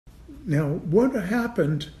Now, what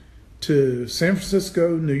happened to San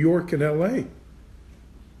Francisco, New York, and LA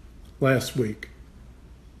last week?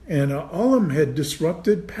 And all of them had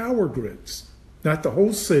disrupted power grids. Not the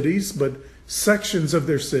whole cities, but sections of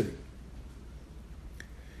their city.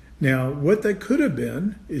 Now, what that could have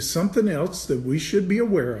been is something else that we should be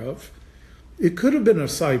aware of. It could have been a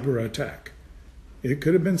cyber attack. It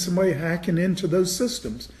could have been somebody hacking into those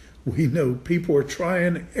systems. We know people are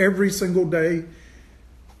trying every single day,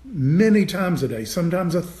 many times a day,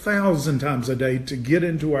 sometimes 1,000 times a day to get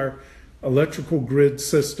into our electrical grid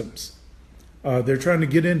systems. They're trying to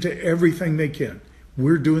get into everything they can.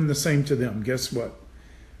 We're doing the same to them. Guess what?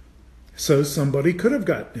 So somebody could have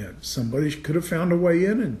gotten in. Somebody could have found a way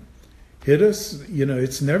in and hit us. You know,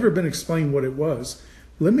 it's never been explained what it was.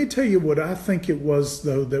 Let me tell you what I think it was,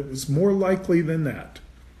 though, that was more likely than that.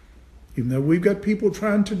 Even though we've got people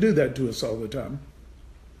trying to do that to us all the time.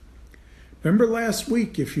 Remember last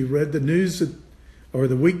week, if you read the news or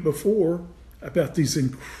the week before about this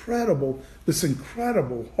incredible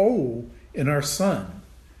hole in our sun,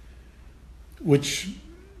 which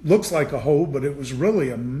looks like a hole, but it was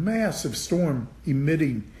really a massive storm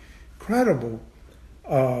emitting incredible,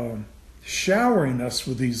 showering us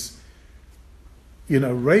with these,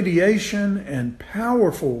 radiation and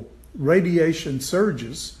powerful radiation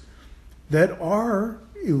surges that are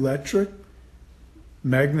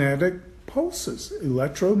electromagnetic pulses.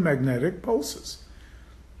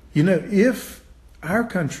 If our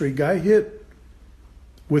country got hit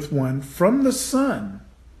with one from the sun,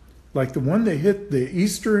 like the one that hit the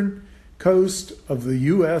eastern coast of the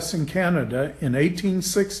U.S. and Canada in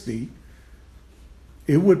 1860,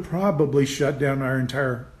 it would probably shut down our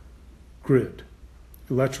entire grid,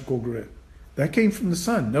 electrical grid. That came from the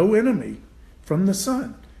sun, no enemy, from the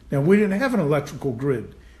sun. Now, we didn't have an electrical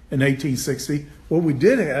grid in 1860. What we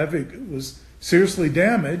did have, it was seriously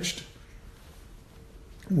damaged.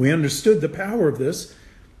 We understood the power of this.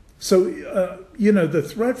 So, the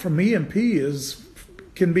threat from EMP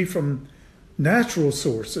can be from natural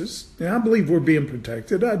sources. Now, I believe we're being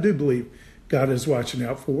protected. I do believe God is watching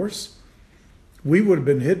out for us. We would have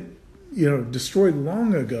been hit, destroyed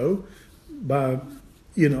long ago by,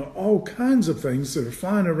 all kinds of things that are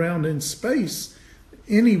flying around in space,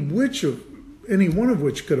 any one of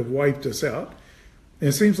which could have wiped us out. And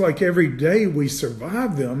it seems like every day we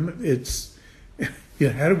survive them, it's,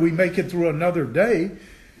 how do we make it through another day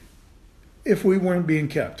if we weren't being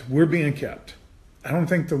kept? We're being kept. I don't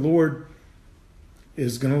think the Lord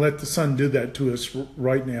is going to let the sun do that to us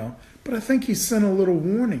right now, but I think he sent a little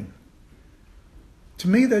warning. To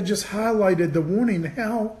me, that just highlighted the warning,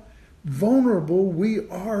 how vulnerable we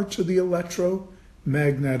are to the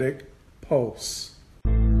electromagnetic pulse.